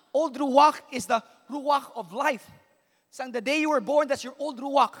ruach. Old ruach is the ruach of life. Sang the day you were born, that's your old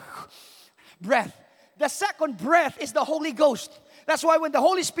ruach. Breath. The second breath is the Holy Ghost. That's why when the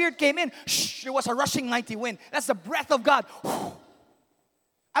Holy Spirit came in, there was a rushing mighty wind. That's the breath of God.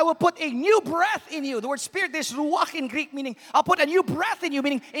 I will put a new breath in you. The word spirit is ruach in Greek, meaning I'll put a new breath in you,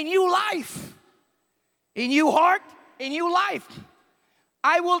 meaning a new life. A new heart, a new life.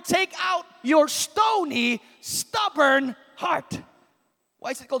 I will take out your stony, stubborn heart.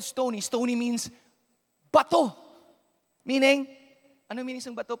 Why is it called stony? Stony means bato. Meaning, ano meaning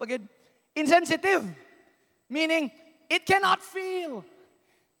ng bato pagid? Insensitive. Meaning, it cannot feel.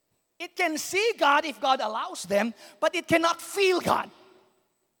 It can see God if God allows them, but it cannot feel God.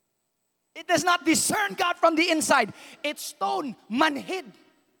 It does not discern God from the inside. It's stone, manhid.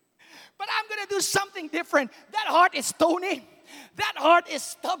 But I'm going to do something different. That heart is stony. That heart is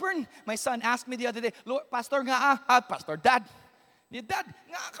stubborn. My son asked me the other day, Lord, Pastor Pastor, Dad, Dad,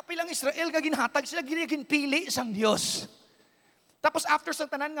 nga kapilang Israel, gaginhatag sila, ginpili sang Diyos. Tapos after sa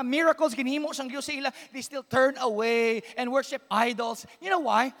tanan nga miracles, ginhimo sang Diyos sa ila, they still turn away and worship idols. You know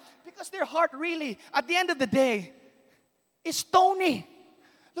why? Because their heart really, at the end of the day, is stony.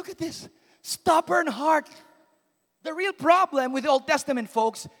 Look at this. Stubborn heart. The real problem with the Old Testament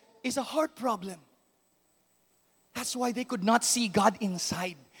folks is a heart problem. That's why they could not see God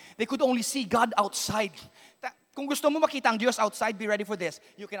inside. They could only see God outside. Kung gusto mo makita ang Diyos outside, be ready for this.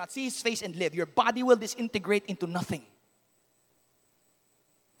 You cannot see His face and live. Your body will disintegrate into nothing.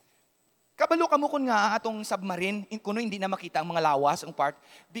 Kabalo ka mo kun nga atong submarine, kuno hindi na makita ang mga lawas, ang part,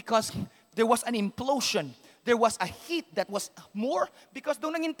 because there was an implosion. There was a heat that was more because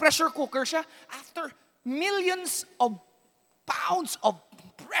doon nangin pressure cooker siya after millions of pounds of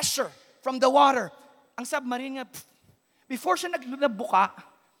pressure from the water. Ang submarine nga, before siya nagbuka,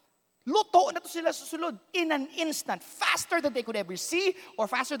 luto na to sila susunod in an instant, faster than they could ever see or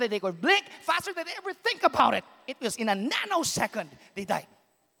faster than they could blink, faster than they ever think about it. It was in a nanosecond, they died.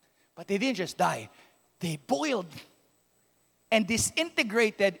 But they didn't just die. They boiled and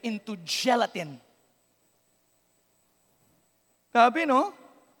disintegrated into gelatin. Sabi, no?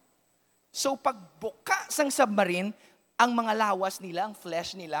 So, pagbuka sang submarine, ang mga lawas nila, ang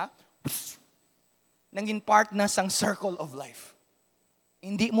flesh nila, nangin part na sang circle of life.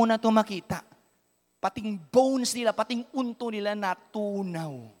 Hindi mo na ito makita. Pating bones nila, pating unto nila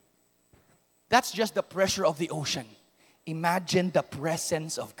natunaw. That's just the pressure of the ocean. Imagine the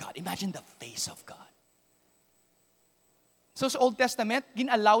presence of God. Imagine the face of God. So sa Old Testament,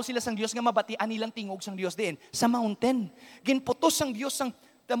 ginalaw sila sang Diyos nga mabatian nilang tingog sang Diyos din. Sa mountain, ginputos sang Diyos sang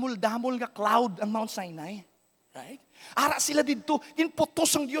damul-damul nga cloud ang Mount Sinai. Right? Ara sila dito, ginputos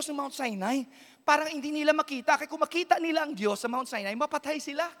sang Diyos ng Mount Sinai. Parang hindi nila makita. Kaya kung makita nila ang Diyos sa Mount Sinai, mapatay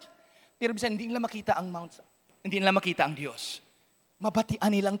sila. Pero bisan hindi nila makita ang Diyos. Mabatian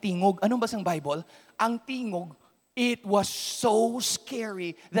nilang tingog. Anong basang Bible? Ang tingog, it was so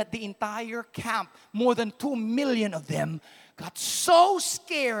scary that the entire camp, more than 2 million of them, got so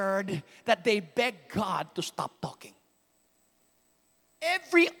scared that they begged God to stop talking.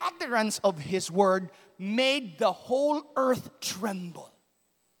 Every utterance of His word made the whole earth tremble.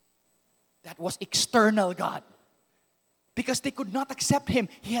 That was external God. Because they could not accept Him.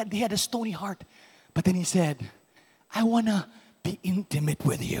 He had a stony heart. But then He said, I want to be intimate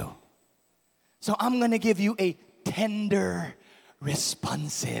with you. So I'm going to give you a tender,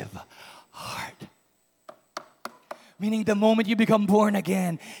 responsive heart. Meaning the moment you become born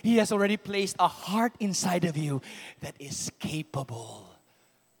again, He has already placed a heart inside of you that is capable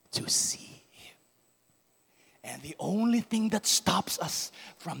to see Him. And the only thing that stops us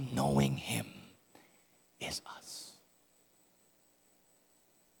from knowing Him is us.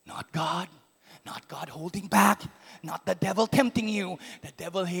 Not God. Not God holding back. Not the devil tempting you. The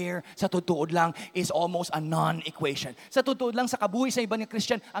devil here, sa tutuod lang, is almost a non-equation. Sa tutuod lang, sa kabuhi sa iba ni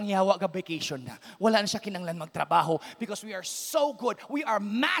Christian, ang yawa ka vacation na. Wala na siya kinanglan magtrabaho because we are so good. We are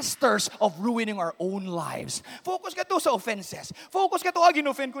masters of ruining our own lives. Focus ka to sa offenses. Focus ka to,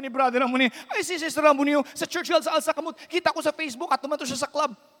 gin-offend ko ni brother mo ni, ay si sister mo niyo, sa church girls, alsa kamot, kita ko sa Facebook at tumato siya sa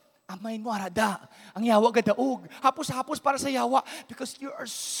club. Amay mo arada. Ang yawa gadaog. Hapos-hapos para sa yawa. Because you are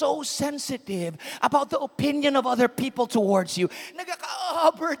so sensitive about the opinion of other people towards you.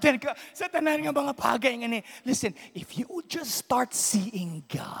 Nagaka-burden ka sa tanan nga mga bagay nga ni. Listen, if you just start seeing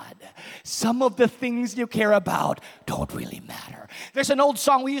God, some of the things you care about don't really matter. There's an old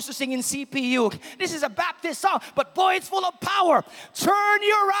song we used to sing in CPU. This is a Baptist song, but boy, it's full of power. Turn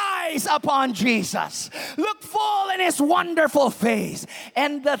your eyes upon Jesus. Look full in His wonderful face.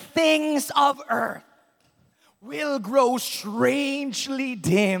 And the things of earth will grow strangely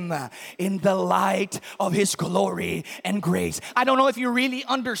dim in the light of His glory and grace. I don't know if you really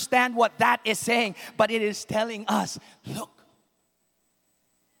understand what that is saying, but it is telling us, look.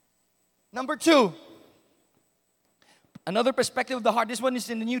 Number 2, another perspective of the heart. This one is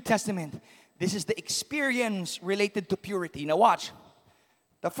in the New Testament. This is the experience related to purity. Now watch.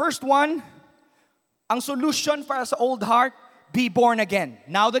 The first one, ang solution para sa old heart, be born again.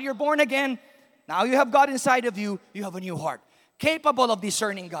 Now that you're born again, now you have God inside of you, you have a new heart. Capable of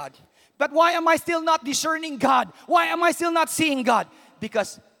discerning God. But why am I still not discerning God? Why am I still not seeing God?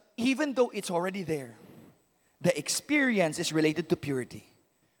 Because even though it's already there, the experience is related to purity.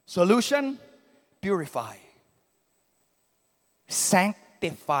 Solution, purify.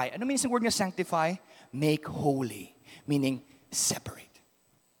 Sanctify. Ano means the word nga sanctify? Make holy. Meaning, separate.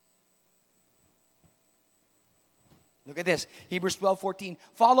 Look at this. Hebrews 12:14.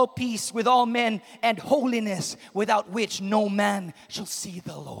 Follow peace with all men and holiness, without which no man shall see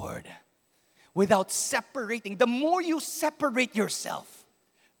the Lord. Without separating. The more you separate yourself,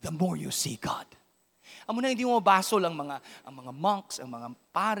 the more you see God. Amo na hindi mo baso lang ang mga monks, ang mga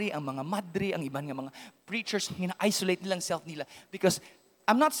pari, ang mga madre, ang ibang mga preachers, hina-isolate nilang self nila. Because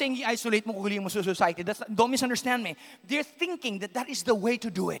I'm not saying i-isolate mo kung huli mo sa society. Don't misunderstand me. They're thinking that that is the way to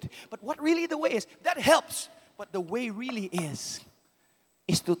do it. But what really the way is, that helps. But the way really is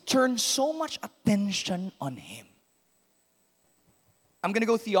to turn so much attention on Him. I'm going to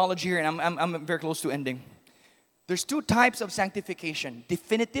go theology here, and I'm very close to ending. There's two types of sanctification.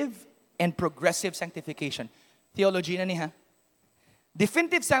 Definitive and progressive sanctification. Theology na niya.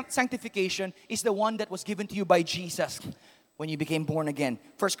 Definitive sanctification is the one that was given to you by Jesus when you became born again.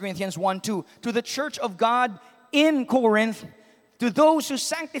 1 Corinthians 1:2. To the church of God in Corinth, to those who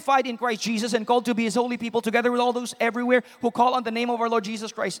sanctified in Christ Jesus and called to be His holy people, together with all those everywhere who call on the name of our Lord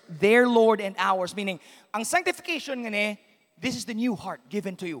Jesus Christ, their Lord and ours. Meaning, ang sanctification nga ni, this is the new heart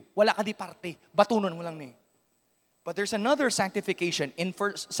given to you. Wala ka di parte. Batunon mo lang ni. But there's another sanctification in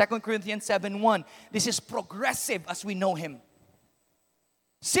 2 Corinthians 7:1. This is progressive as we know Him.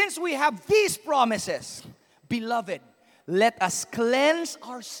 Since we have these promises, beloved, let us cleanse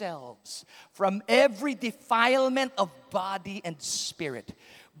ourselves from every defilement of body and spirit,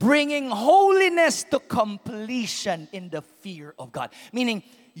 bringing holiness to completion in the fear of God. Meaning,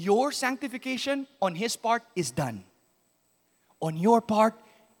 your sanctification on His part is done. On your part,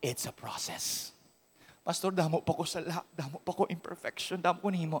 it's a process. Pastor, damo pa ko sala, damo pa ko imperfection, damo ko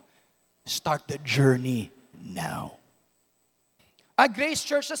nimo. Start the journey now. Grace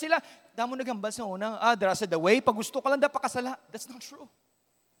Church na sila, damo nagambal sa una. Dara sa the way, pag gusto ka lang dapat kasala. That's not true.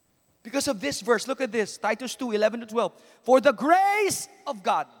 Because of this verse, look at this, Titus 2:11-12. For the grace of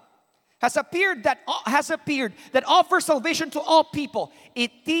God has appeared that offers salvation to all people.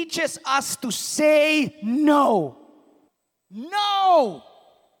 It teaches us to say no. No!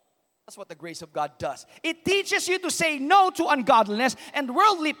 That's what the grace of God does. It teaches you to say no to ungodliness and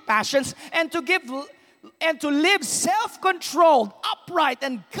worldly passions and to live self-controlled, upright,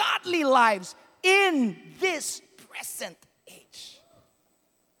 and godly lives in this present age.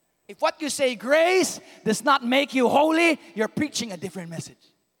 If what you say, grace, does not make you holy, you're preaching a different message.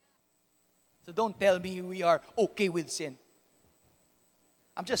 So don't tell me we are okay with sin.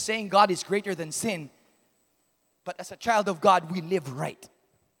 I'm just saying God is greater than sin. But as a child of God, we live right.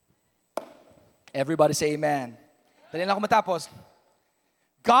 Everybody say amen. Dali lang ako matapos.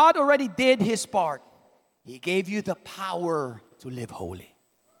 God already did His part. He gave you the power to live holy.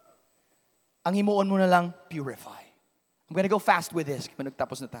 Ang himuon mo na lang, purify. I'm going to go fast with this.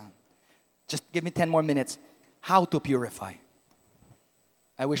 Nagtapos na tayo. Just give me 10 more minutes. How to purify.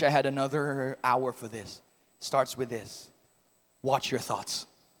 I wish I had another hour for this. Starts with this. Watch your thoughts.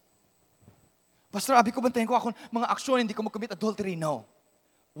 Pastor, abi ko bantayan ko ako mga aksyon, hindi ko mag-commit adultery. No.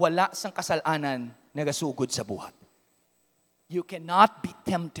 Wala sang kasalanan nagasugod sa buhat. You cannot be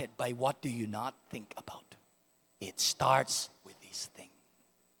tempted by what do you not think about. It starts with this thing.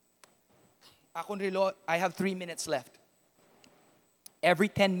 Akong relo, I have 3 minutes left. Every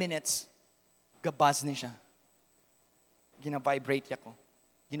 10 minutes, gabaz ni siya. Gina-vibrate ako.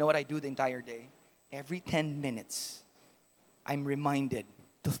 You know what I do the entire day? Every 10 minutes, I'm reminded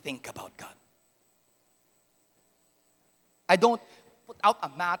to think about God. I don't put out a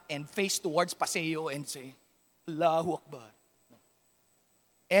mat and face towards Paseo and say, Allahu Akbar. No.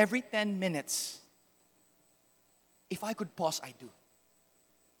 Every 10 minutes, if I could pause, I do.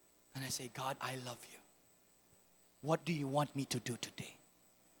 And I say, God, I love you. What do you want me to do today?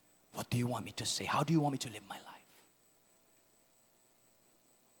 What do you want me to say? How do you want me to live my life?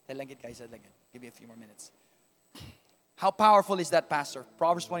 Talangit guys, talangit. Give me a few more minutes. How powerful is that, Pastor?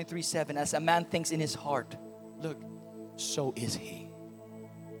 Proverbs 23:7. As a man thinks in his heart, look, so is he.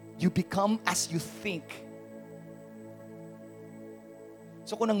 You become as you think.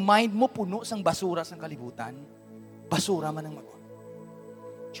 So kung ang mind mo puno sang basura sang kalibutan, basura man ang magon.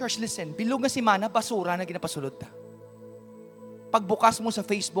 Church, listen, bilog nga si Mana, basura na ginapasulod ta. Pagbukas mo sa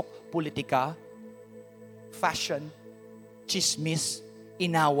Facebook, politika, fashion, chismis,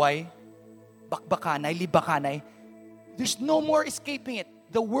 inaway, bakbakanay, libakanay, there's no more escaping it.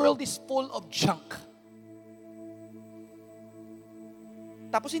 The world is full of junk.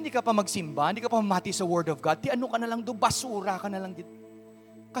 Tapos hindi ka pa magsimba, hindi ka pa mamati sa Word of God, di ano ka na lang do, basura ka na lang dito.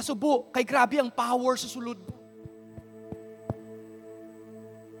 Kasubo, kay grabe ang power sa sulod.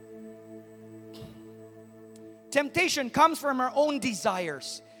 Temptation comes from our own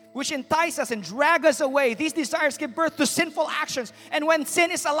desires, which entice us and drag us away. These desires give birth to sinful actions. And when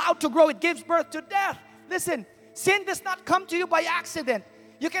sin is allowed to grow, it gives birth to death. Listen, sin does not come to you by accident.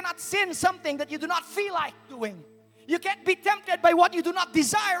 You cannot sin something that you do not feel like doing. You can't be tempted by what you do not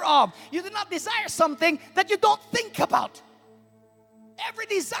desire of. You do not desire something that you don't think about. Every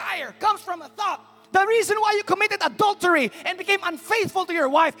desire comes from a thought. The reason why you committed adultery and became unfaithful to your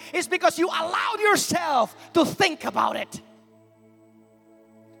wife is because you allowed yourself to think about it.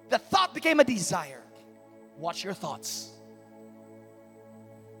 The thought became a desire. Watch your thoughts.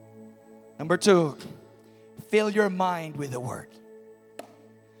 Number 2, fill your mind with the Word.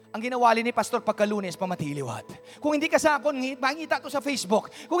 Ang ginawa ni Pastor pagka-Lunes, pamatiliwat. Kung hindi ka sa akin, makikita ito sa Facebook.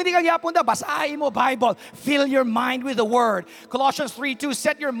 Kung hindi ka yapunta, basahin mo Bible. Fill your mind with the Word. Colossians 3:2,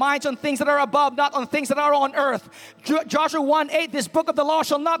 set your minds on things that are above, not on things that are on earth. Joshua 1:8, this book of the law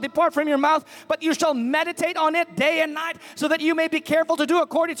shall not depart from your mouth, but you shall meditate on it day and night, so that you may be careful to do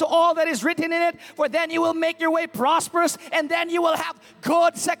according to all that is written in it. For then you will make your way prosperous, and then you will have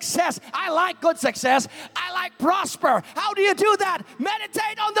good success. I like good success. I like prosper. How do you do that?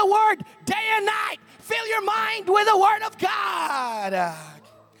 Meditate on the Word day and night. Fill your mind with the Word of God.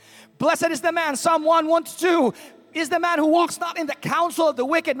 Blessed is the man, Psalm 1:1-2, is the man who walks not in the counsel of the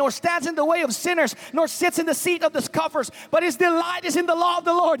wicked, nor stands in the way of sinners, nor sits in the seat of the scoffers, but his delight is in the law of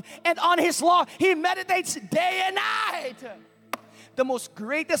the Lord, and on his law he meditates day and night. The most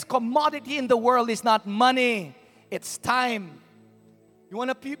greatest commodity in the world is not money, it's time. You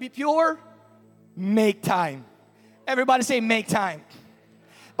want to be pure? Make time. Everybody say make time.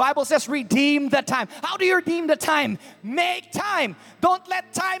 Bible says redeem the time. How do you redeem the time? Make time. Don't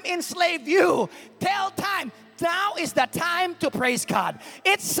let time enslave you. Tell time, now is the time to praise God.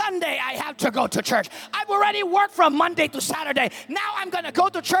 It's Sunday, I have to go to church. I've already worked from Monday to Saturday. Now I'm going to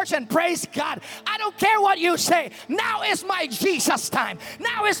go to church and praise God. I don't care what you say. Now is my Jesus time.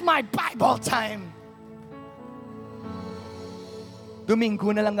 Now is my Bible time.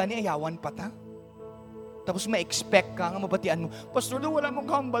 Domingo na lang gani, ayawan pa ta. Tapos ma-expect ka nga mabatian mo, Pastor, wala mong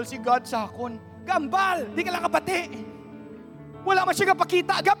gambal si God sa akon. Gambal! Di ka lang kabati. Wala man siya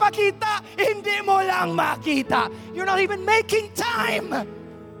kapakita. Kapakita! Hindi mo lang makita. You're not even making time.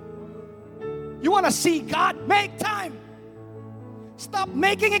 You want to see God? Make time. Stop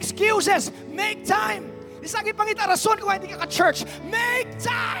making excuses. Make time. Isang ipangita rason kung hindi ka ka-church. Make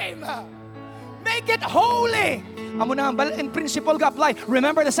time. Make it holy. Amo na ang principle ka apply.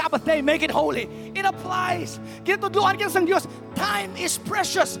 Remember the Sabbath day, make it holy. It applies. Kinatudluan kita sa Diyos, time is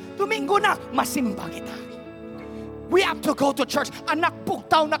precious. Domingo na, masimba kita. We have to go to church. Anak,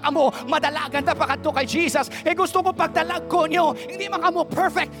 pugtaw na kamo. Madalagan ta pa kadto kay Jesus. Gusto ko pagdalag ko nyo. Hindi man kamo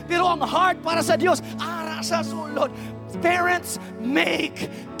perfect, pero ang heart para sa Diyos, ara sa sulod. Parents,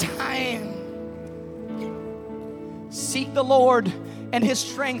 make time. Seek the Lord and His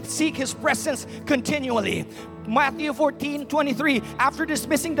strength. Seek His presence continually. Matthew 14:23. After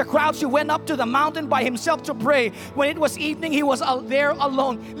dismissing the crowds, He went up to the mountain by Himself to pray. When it was evening, He was there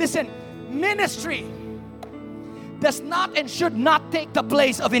alone. Listen, ministry does not and should not take the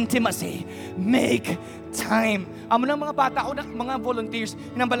place of intimacy. Make time. Amo ng mga bata ko, mga volunteers,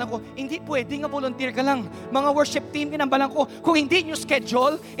 inambalan ko, hindi pwede nga volunteer ka lang. Mga worship team, inambalan ko, kung hindi nyo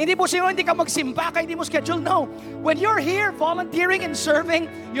schedule, hindi po sino, hindi ka magsimba, kaya hindi mo schedule. No. When you're here volunteering and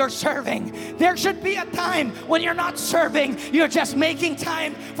serving, you're serving. There should be a time when you're not serving, you're just making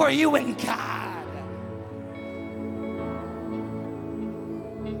time for you and God.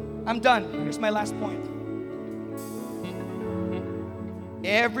 I'm done. Here's my last point.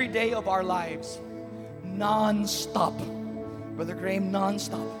 Every day of our lives, non-stop. Brother Graham,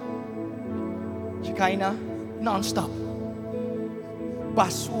 non-stop. Shekinah, non-stop.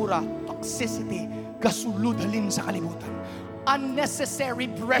 Basura, toxicity, gasulud halin sa kalibutan. Unnecessary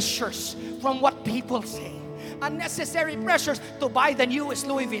pressures from what people say. Unnecessary pressures to buy the newest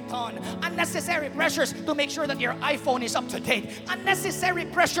Louis Vuitton. Unnecessary pressures to make sure that your iPhone is up to date. Unnecessary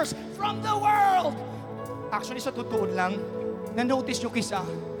pressures from the world. Actually, sa totoo lang, na-notice nyo kisa,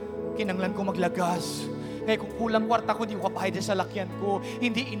 kinanglan ko maglagas. Kaya kung kulang kwarta ko, di ko kapahid sa lakyan ko.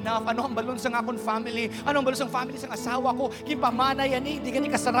 Hindi enough. Ano ang balon sa akong family? Ano ang balon sa family sa asawa ko? Kimpamana yan eh. Hindi gani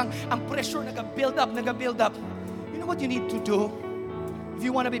kasarang. Ang pressure nag-build up. You know what you need to do? If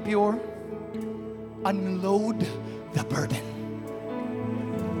you want to be pure, unload the burden.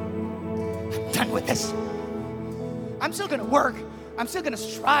 I'm done with this. I'm still going to work. I'm still going to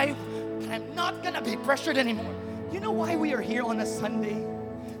strive. But I'm not going to be pressured anymore. You know why we are here on a Sunday?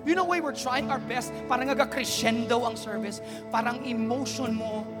 You know why we're trying our best? Parang crescendo ang service. Parang emotion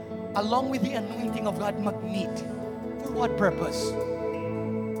mo, along with the anointing of God, mag-meet. For what purpose?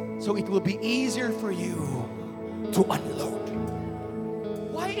 So it will be easier for you to unload.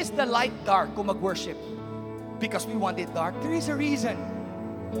 Why is the light dark kung mag-worship? Because we want it dark? There is a reason.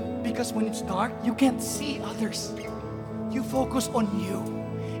 Because when it's dark, you can't see others. You focus on you.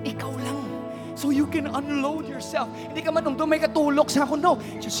 Ikaw lang. So you can unload yourself. Hindi ka man may katulog sa ako. No,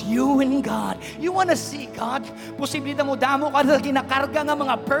 just you and God. You want to see God? Posible na damo ka na ginakarga ng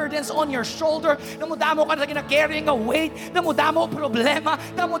mga burdens on your shoulder. Na damo ka na ginacarrying a weight. Na damo problema.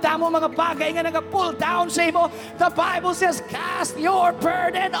 Na damo mga bagay nga nag-pull down sa imo. The Bible says, cast your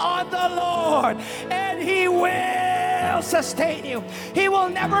burden on the Lord and He will sustain you. He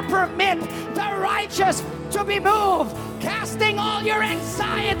will never permit the righteous to be moved. Casting all your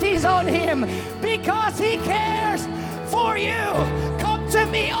anxieties on Him because He cares for you. Come to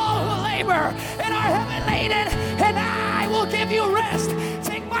me, all who labor and are heavy laden, and I will give you rest.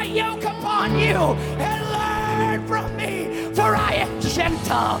 Take my yoke upon you and learn from me, for I am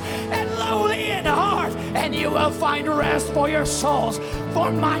gentle and lowly in heart, and you will find rest for your souls.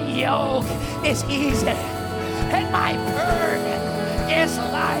 For my yoke is easy and my burden is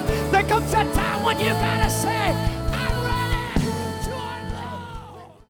light. There comes a time when you gotta say,